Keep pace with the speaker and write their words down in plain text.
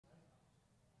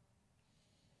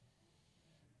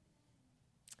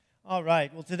All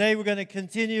right. Well, today we're going to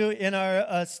continue in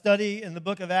our study in the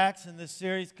book of Acts in this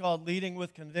series called Leading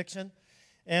with Conviction.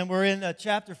 And we're in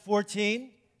chapter 14.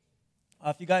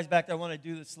 If you guys back there want to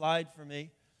do the slide for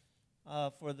me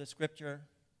for the scripture.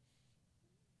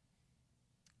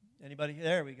 Anybody?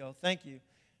 There we go. Thank you.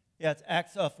 Yeah, it's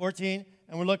Acts 14,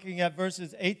 and we're looking at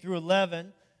verses 8 through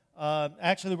 11.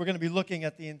 Actually, we're going to be looking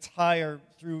at the entire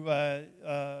through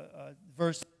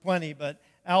verse 20, but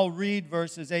I'll read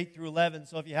verses 8 through 11.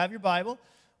 So if you have your Bible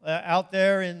out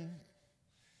there in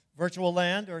virtual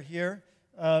land or here,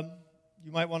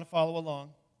 you might want to follow along.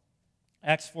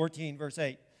 Acts 14, verse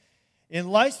 8. In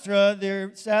Lystra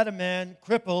there sat a man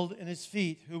crippled in his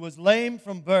feet, who was lame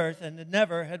from birth and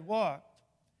never had walked.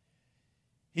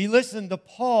 He listened to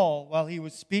Paul while he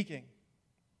was speaking.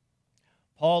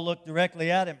 Paul looked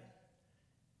directly at him,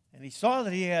 and he saw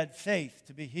that he had faith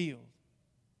to be healed.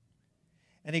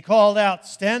 And he called out,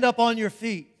 "Stand up on your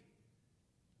feet."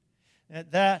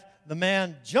 At that, the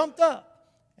man jumped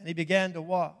up, and he began to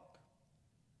walk.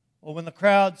 Well, when the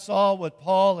crowd saw what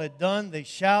Paul had done, they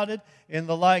shouted in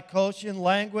the Lycaonian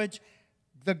language,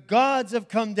 "The gods have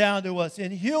come down to us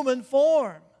in human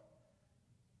form."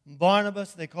 And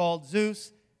Barnabas they called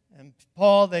Zeus, and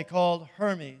Paul they called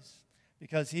Hermes,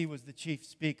 because he was the chief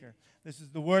speaker. This is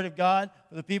the word of God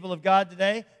for the people of God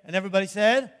today. And everybody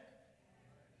said,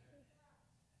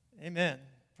 amen.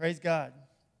 Praise God.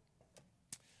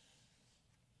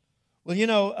 Well, you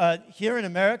know, here in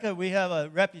America, we have a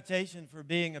reputation for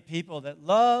being a people that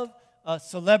love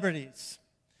celebrities.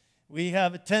 We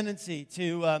have a tendency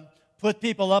to put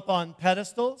people up on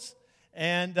pedestals,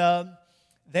 and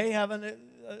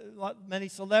many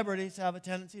celebrities have a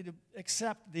tendency to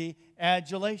accept the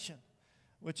adulation,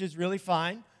 which is really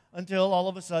fine until all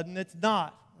of a sudden it's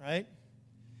not, right?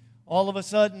 All of a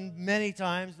sudden, many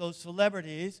times, those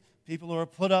celebrities, people who are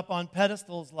put up on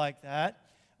pedestals like that,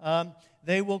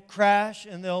 they will crash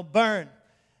and they'll burn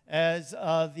as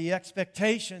the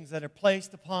expectations that are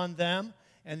placed upon them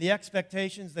and the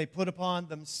expectations they put upon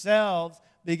themselves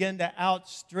begin to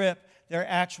outstrip their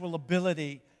actual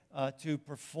ability to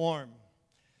perform.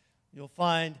 You'll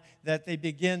find that they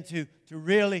begin to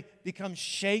really become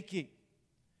shaky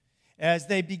as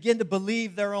they begin to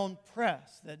believe their own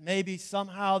press, that maybe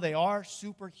somehow they are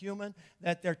superhuman,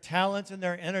 that their talents and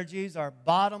their energies are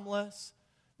bottomless,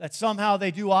 that somehow they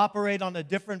do operate on a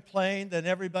different plane than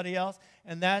everybody else.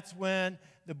 And that's when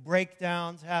the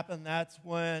breakdowns happen. That's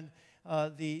when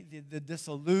the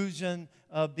disillusion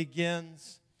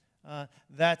begins.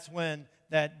 That's when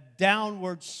that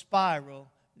downward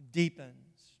spiral deepens.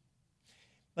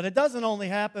 But it doesn't only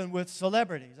happen with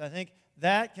celebrities. I think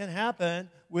that can happen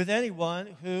with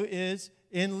anyone who is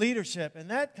in leadership. And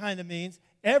that kind of means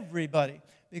everybody,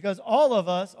 because all of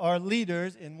us are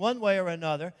leaders in one way or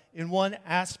another, in one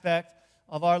aspect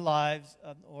of our lives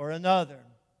or another.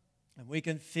 And we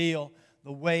can feel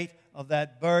the weight of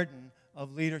that burden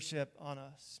of leadership on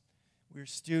us. We're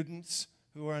students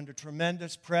who are under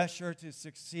tremendous pressure to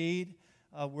succeed.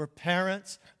 We're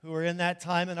parents who are in that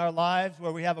time in our lives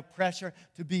where we have a pressure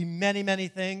to be many, many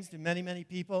things to many, many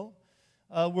people.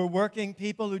 We're working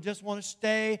people who just want to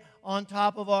stay on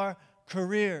top of our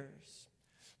careers.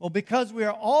 Well, because we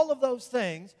are all of those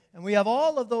things, and we have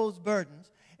all of those burdens,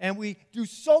 and we do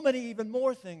so many even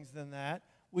more things than that,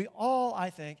 we all, I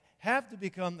think, have to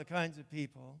become the kinds of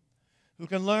people who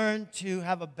can learn to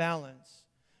have a balance,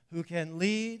 who can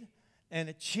lead and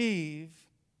achieve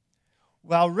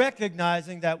while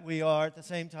recognizing that we are at the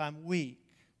same time weak,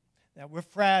 that we're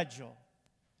fragile,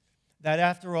 that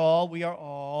after all, we are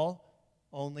all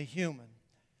only human.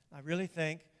 I really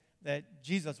think that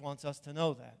Jesus wants us to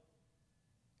know that.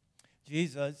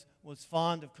 Jesus was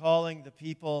fond of calling the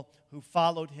people who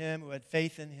followed him, who had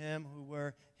faith in him, who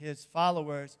were his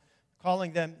followers,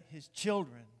 calling them his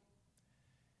children.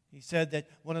 He said that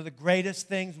one of the greatest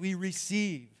things we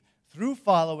receive through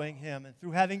following him and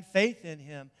through having faith in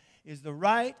him is the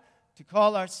right to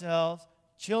call ourselves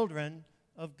children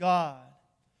of God.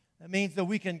 That means that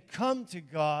we can come to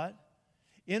God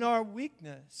in our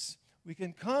weakness. We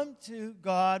can come to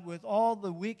God with all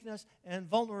the weakness and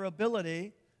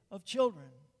vulnerability of children.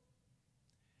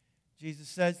 Jesus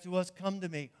says to us, "Come to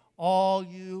me, all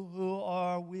you who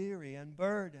are weary and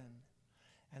burdened,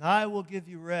 and I will give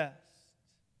you rest."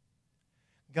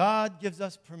 God gives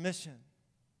us permission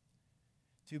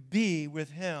to be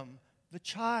with him, the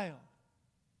child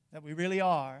that we really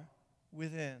are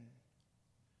within.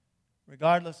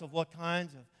 Regardless of what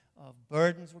kinds of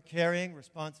burdens we're carrying,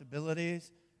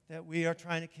 responsibilities that we are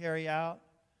trying to carry out,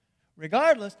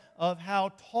 regardless of how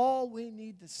tall we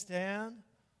need to stand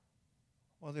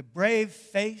or the brave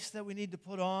face that we need to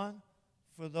put on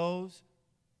for those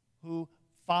who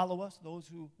follow us, those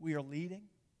who we are leading,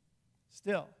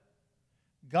 still,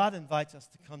 God invites us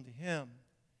to come to Him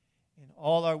in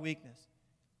all our weakness,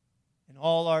 in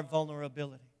all our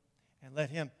vulnerability, and let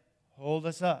Him hold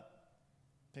us up,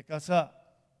 pick us up,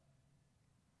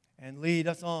 and lead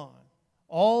us on.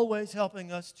 Always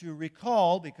helping us to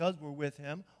recall, because we're with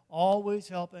Him, always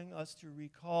helping us to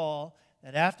recall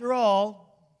that after all,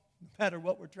 no matter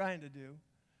what we're trying to do,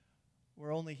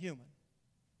 we're only human.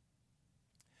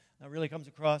 Now, it really comes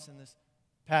across in this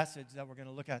passage that we're going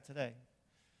to look at today.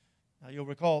 Now, you'll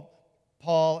recall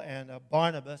Paul and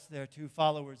Barnabas, they're two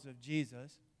followers of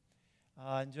Jesus.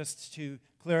 And just to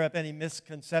clear up any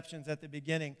misconceptions at the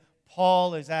beginning,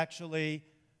 Paul is actually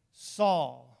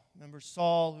Saul. Remember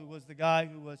Saul, who was the guy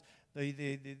who was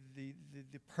the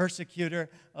persecutor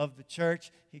of the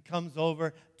church? He comes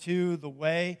over to the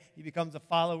way. He becomes a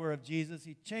follower of Jesus.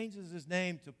 He changes his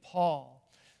name to Paul.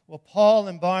 Well, Paul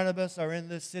and Barnabas are in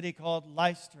this city called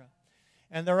Lystra.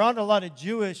 And there aren't a lot of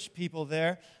Jewish people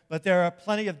there, but there are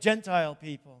plenty of Gentile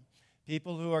people,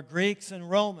 people who are Greeks and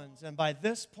Romans. And by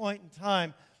this point in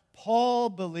time, Paul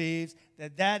believes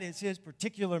that that is his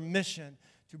particular mission,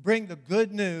 to bring the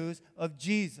good news of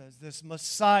Jesus, this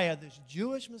Messiah, this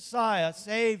Jewish Messiah,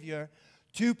 Savior,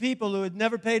 to people who had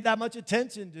never paid that much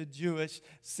attention to Jewish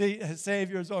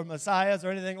saviors or messiahs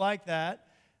or anything like that,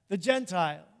 the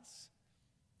Gentiles,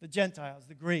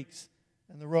 the Greeks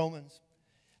and the Romans.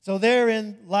 So they're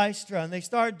in Lystra, and they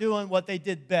start doing what they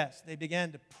did best. They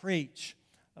began to preach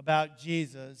about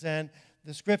Jesus. And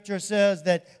the Scripture says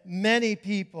that many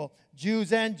people,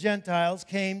 Jews and Gentiles,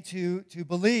 came to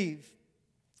believe.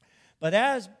 But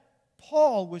as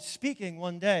Paul was speaking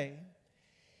one day,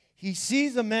 he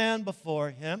sees a man before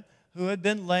him who had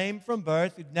been lame from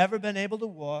birth, who'd never been able to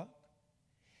walk.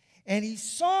 And he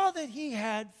saw that he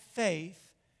had faith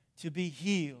to be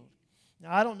healed.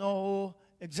 Now, I don't know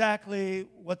exactly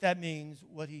what that means,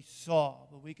 what he saw,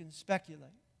 but we can speculate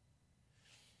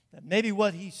that maybe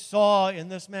what he saw in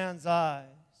this man's eyes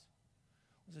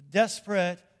was a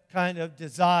desperate kind of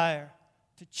desire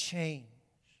to change.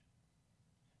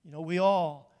 You know, we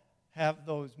all have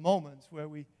those moments where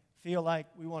we feel like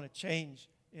we want to change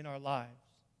in our lives.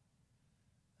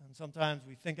 And sometimes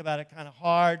we think about it kind of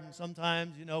hard, and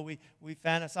sometimes, you know, we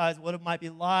fantasize what it might be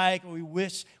like, or we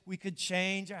wish we could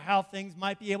change, or how things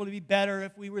might be able to be better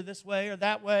if we were this way or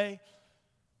that way.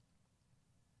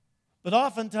 But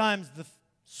oftentimes the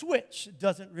switch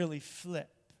doesn't really flip.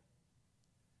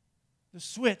 The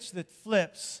switch that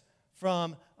flips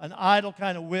from an idle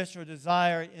kind of wish or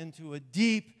desire into a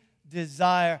deep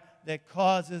desire that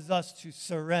causes us to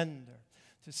surrender,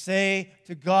 to say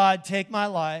to God, take my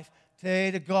life,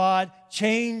 say to God,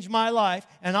 change my life,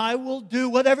 and I will do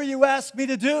whatever you ask me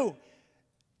to do.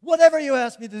 Whatever you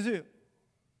ask me to do.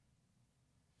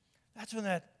 That's when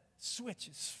that switch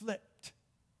is flipped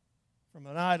from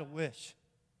an idle wish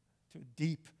to a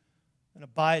deep and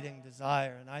abiding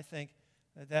desire. And I think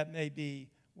that that may be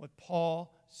what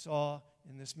Paul saw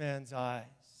in this man's eyes.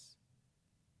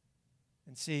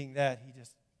 And seeing that, he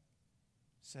just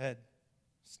said,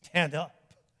 stand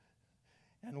up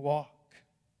and walk.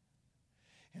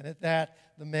 And at that,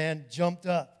 the man jumped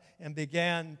up and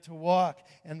began to walk.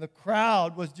 And the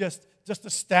crowd was just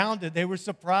astounded. They were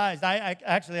surprised.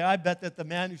 I bet that the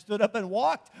man who stood up and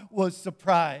walked was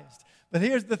surprised. But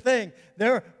here's the thing.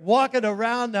 They're walking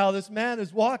around now. This man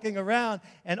is walking around.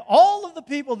 And all of the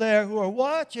people there who are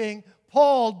watching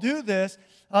Paul do this,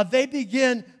 they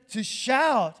begin to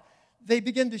shout. They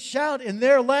begin to shout in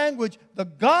their language, the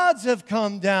gods have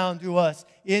come down to us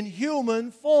in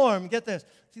human form. Get this.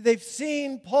 See, they've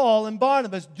seen Paul and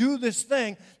Barnabas do this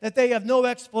thing that they have no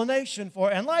explanation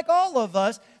for. And like all of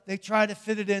us, they try to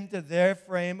fit it into their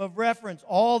frame of reference.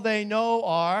 All they know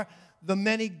are the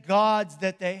many gods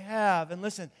that they have. And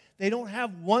listen, they don't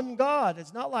have one God.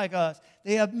 It's not like us.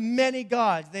 They have many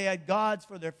gods. They had gods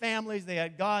for their families. They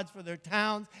had gods for their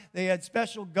towns. They had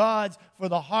special gods for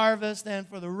the harvest and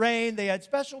for the rain. They had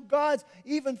special gods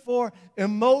even for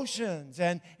emotions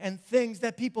and things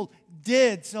that people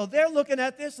did. So they're looking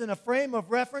at this in a frame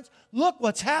of reference. Look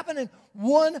what's happening.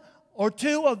 One or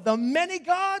two of the many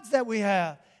gods that we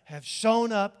have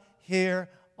shown up here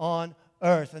on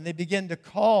earth. And they begin to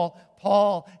call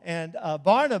Paul and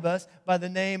Barnabas by the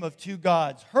name of two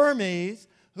gods. Hermes,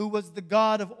 who was the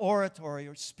god of oratory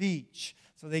or speech.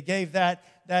 So they gave that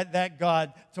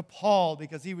god to Paul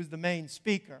because he was the main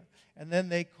speaker. And then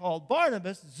they called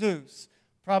Barnabas Zeus,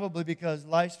 probably because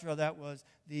Lystra, that was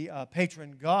the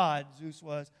patron god, Zeus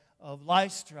was of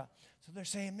Lystra. So they're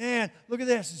saying, man, look at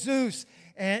this, Zeus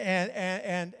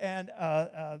and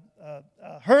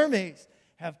Hermes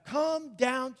have come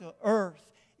down to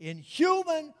earth in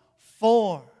human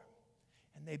form.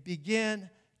 And they begin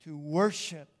to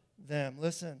worship them.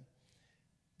 Listen,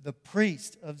 the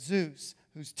priest of Zeus,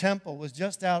 whose temple was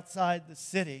just outside the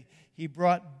city, he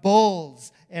brought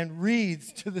bulls and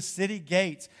wreaths to the city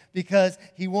gates because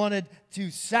he wanted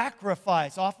to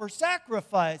offer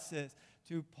sacrifices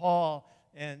to Paul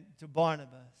and to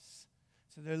Barnabas.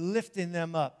 So they're lifting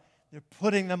them up. They're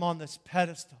putting them on this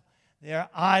pedestal. They're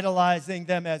idolizing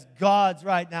them as gods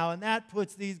right now. And that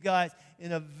puts these guys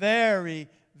in a very,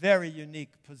 very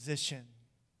unique position.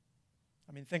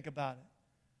 I mean, think about it.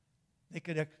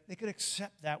 They could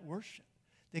accept that worship.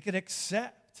 They could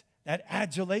accept that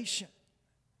adulation.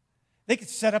 They could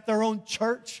set up their own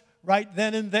church right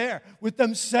then and there with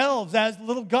themselves as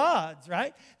little gods,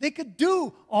 right? They could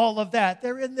do all of that.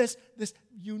 They're in this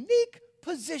unique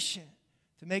position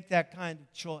to make that kind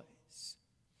of choice.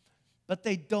 But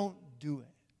they don't do it.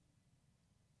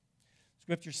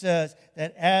 Scripture says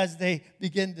that as they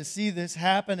begin to see this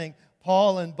happening,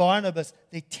 Paul and Barnabas,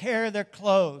 they tear their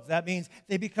clothes. That means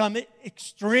they become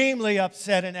extremely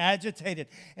upset and agitated.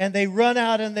 And they run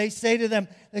out and they say to them,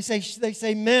 they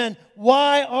say, men,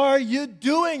 why are you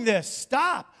doing this?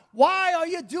 Stop. Why are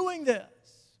you doing this?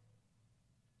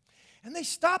 And they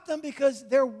stop them because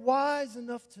they're wise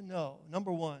enough to know,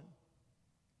 number one,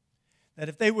 that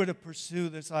if they were to pursue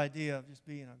this idea of just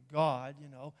being a god,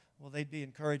 well, they'd be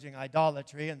encouraging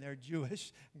idolatry, and they're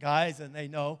Jewish guys, and they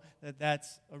know that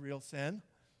that's a real sin.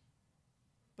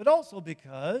 But also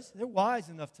because they're wise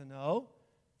enough to know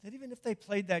that even if they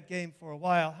played that game for a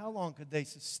while, how long could they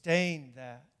sustain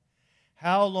that?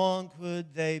 How long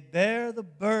could they bear the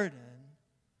burden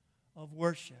of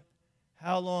worship?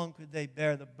 How long could they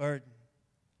bear the burden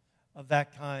of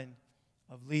that kind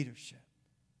of leadership?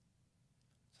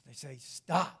 So they say,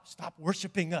 stop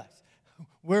worshiping us.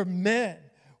 We're men.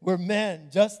 We're men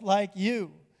just like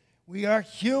you. We are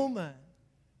human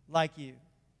like you.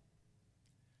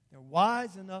 They're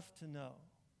wise enough to know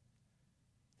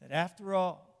that after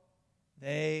all,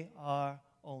 they are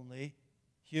only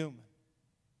human.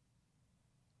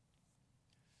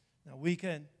 Now, we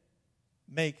can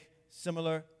make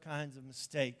similar kinds of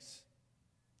mistakes.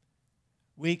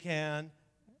 We can,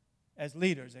 as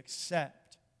leaders,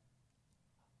 accept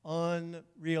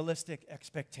unrealistic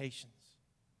expectations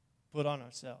put on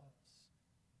ourselves.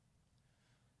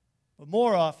 But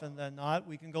more often than not,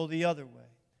 we can go the other way,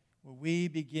 where we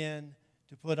begin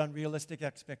to put unrealistic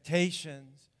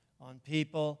expectations on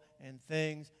people and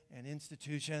things and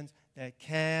institutions that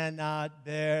cannot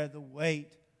bear the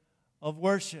weight of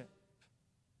worship.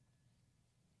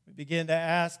 We begin to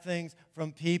ask things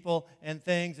from people and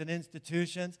things and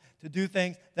institutions to do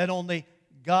things that only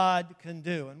God can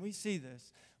do. And we see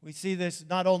this. We see this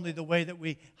not only the way that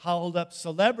we hold up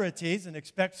celebrities and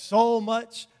expect so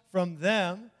much from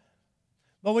them,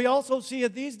 but we also see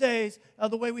it these days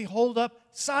the way we hold up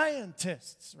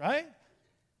scientists, right?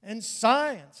 And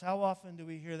science. How often do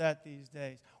we hear that these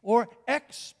days? Or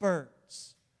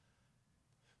experts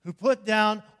who put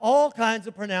down all kinds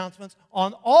of pronouncements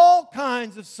on all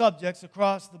kinds of subjects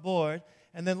across the board,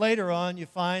 and then later on you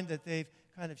find that they've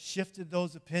kind of shifted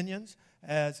those opinions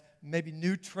as maybe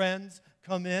new trends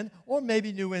come in, or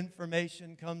maybe new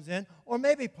information comes in, or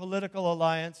maybe political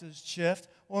alliances shift,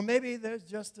 or maybe there's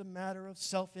just a matter of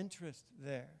self-interest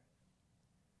there.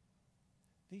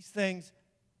 These things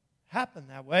happen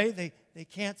that way. They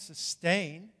can't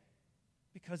sustain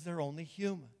because they're only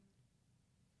human.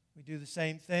 We do the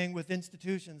same thing with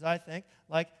institutions, I think,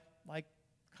 like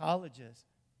colleges,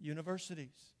 universities.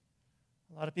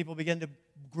 A lot of people begin to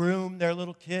groom their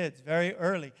little kids very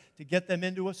early to get them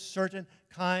into a certain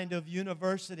kind of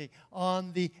university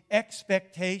on the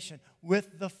expectation,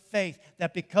 with the faith,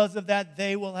 that because of that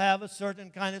they will have a certain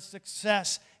kind of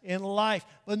success in life.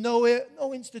 But no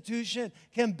institution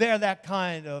can bear that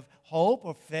kind of hope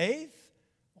or faith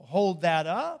or hold that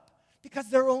up because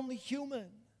they're only human.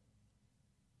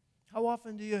 How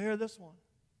often do you hear this one?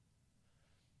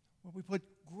 Where we put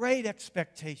great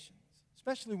expectations,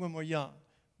 especially when we're young,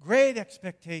 great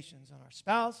expectations on our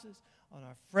spouses, on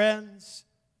our friends,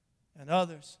 and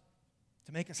others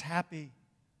to make us happy,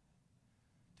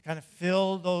 to kind of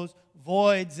fill those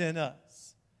voids in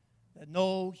us that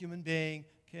no human being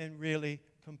can really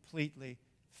completely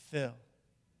fill.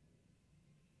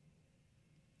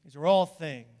 These are all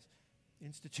things,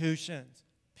 institutions,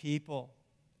 people,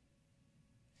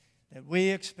 that we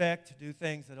expect to do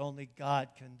things that only God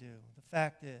can do. The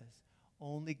fact is,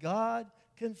 only God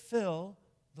can fill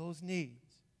those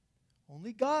needs.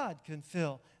 Only God can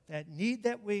fill that need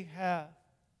that we have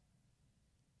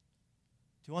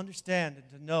to understand and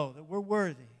to know that we're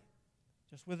worthy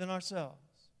just within ourselves.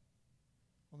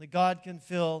 Only God can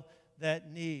fill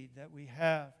that need that we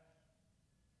have.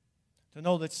 To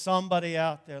know that somebody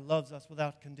out there loves us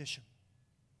without condition.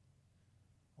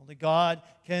 Only God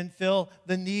can fill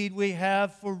the need we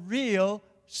have for real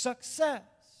success.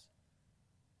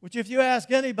 Which, if you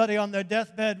ask anybody on their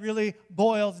deathbed, really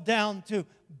boils down to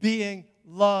being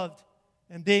loved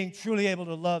and being truly able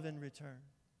to love in return.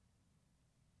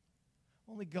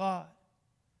 Only God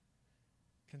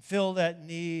can fill that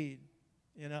need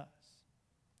in us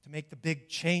to make the big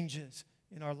changes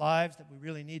in our lives that we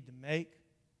really need to make,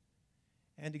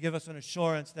 and to give us an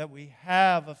assurance that we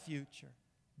have a future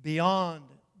beyond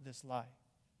this life.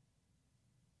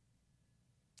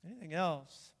 Anything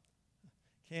else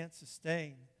can't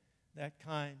sustain that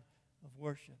kind of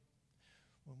worship.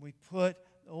 When we put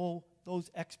those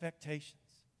expectations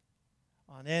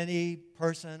on any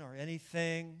person or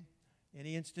anything,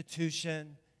 any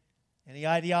institution, any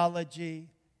ideology,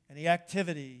 any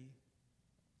activity,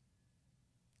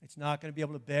 it's not going to be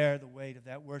able to bear the weight of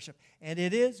that worship. And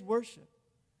it is worship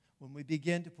when we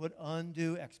begin to put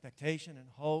undue expectation and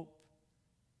hope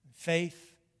and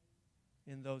faith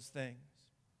in those things.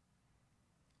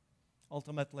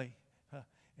 Ultimately,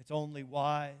 it's only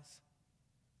wise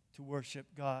to worship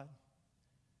God,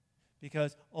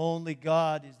 because only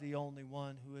God is the only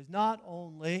one who is not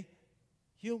only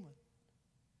human.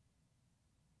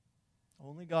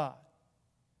 Only God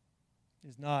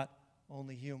is not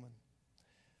only human.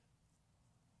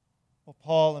 Well,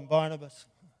 Paul and Barnabas,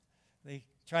 they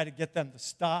try to get them to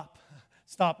stop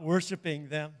worshiping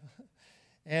them.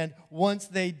 And once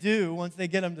they do, once they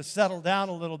get them to settle down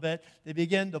a little bit, they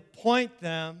begin to point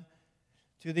them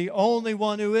to the only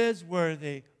one who is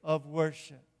worthy of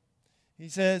worship. He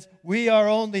says, we are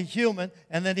only human,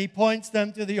 and then he points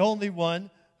them to the only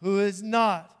one who is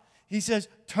not. He says,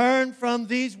 turn from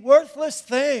these worthless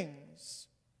things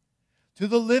to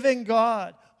the living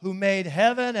God who made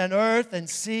heaven and earth and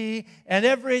sea and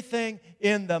everything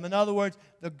in them. In other words,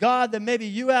 the God that maybe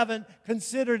you haven't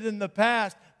considered in the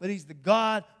past, but he's the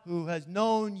God who has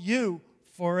known you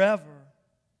forever.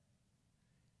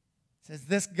 It says,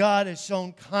 this God has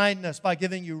shown kindness by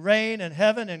giving you rain in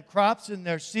heaven and crops in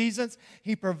their seasons.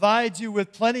 He provides you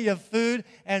with plenty of food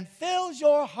and fills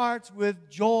your hearts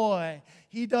with joy.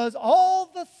 He does all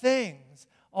the things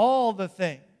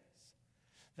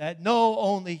that no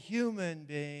only human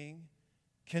being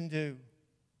can do.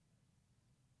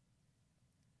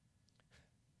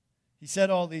 He said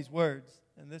all these words,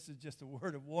 and this is just a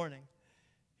word of warning.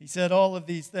 He said all of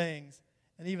these things,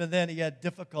 and even then he had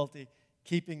difficulty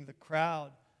keeping the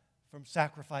crowd from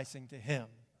sacrificing to him.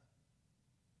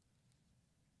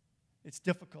 It's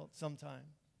difficult sometimes.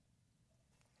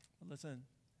 But listen,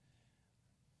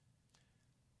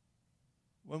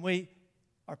 when we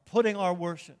are putting our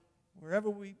worship, wherever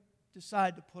we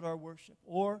decide to put our worship,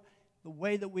 or the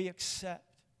way that we accept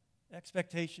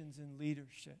expectations in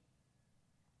leadership,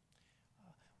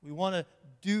 we want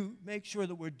to make sure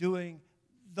that we're doing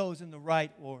those in the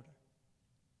right order.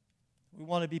 We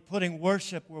want to be putting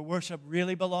worship where worship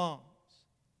really belongs.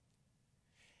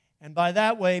 And by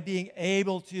that way, being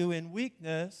able to, in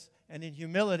weakness and in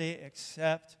humility,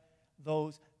 accept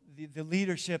the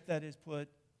leadership that is put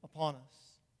upon us.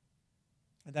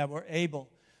 And that we're able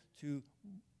to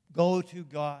go to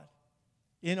God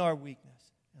in our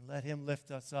weakness and let him lift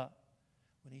us up.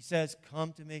 When he says,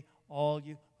 come to me, all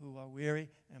you who are weary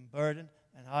and burdened,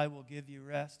 and I will give you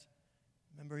rest.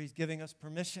 Remember, he's giving us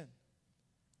permission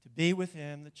to be with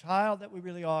him, the child that we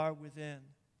really are within.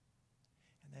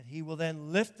 And that he will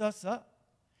then lift us up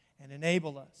and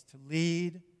enable us to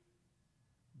lead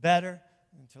better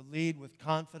and to lead with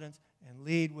confidence and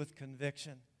lead with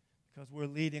conviction, because we're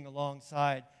leading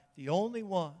alongside the only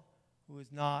one who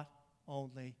is not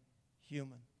only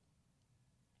human.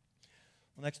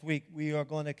 Well, next week we are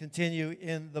going to continue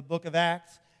in the book of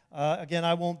Acts. Again,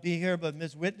 I won't be here, but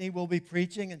Ms. Whitney will be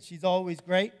preaching, and she's always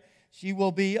great. She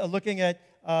will be looking at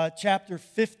chapter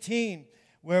 15,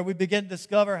 where we begin to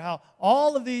discover how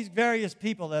all of these various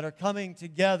people that are coming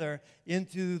together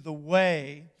into the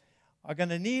way are going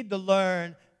to need to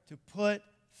learn to put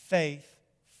faith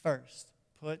first.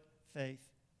 Put faith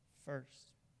first.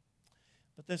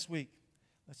 But this week,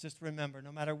 let's just remember,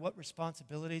 no matter what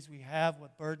responsibilities we have,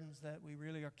 what burdens that we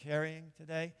really are carrying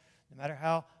today, no matter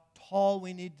how tall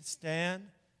we need to stand,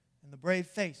 and the brave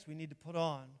face we need to put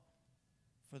on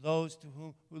for those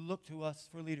who look to us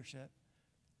for leadership,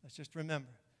 let's just remember,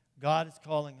 God is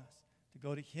calling us to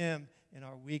go to him in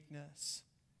our weakness.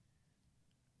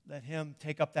 Let him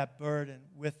take up that burden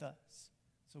with us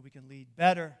so we can lead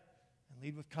better and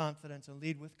lead with confidence and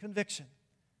lead with conviction.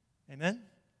 Amen?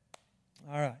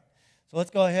 All right. So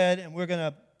let's go ahead and we're going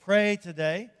to pray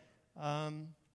today.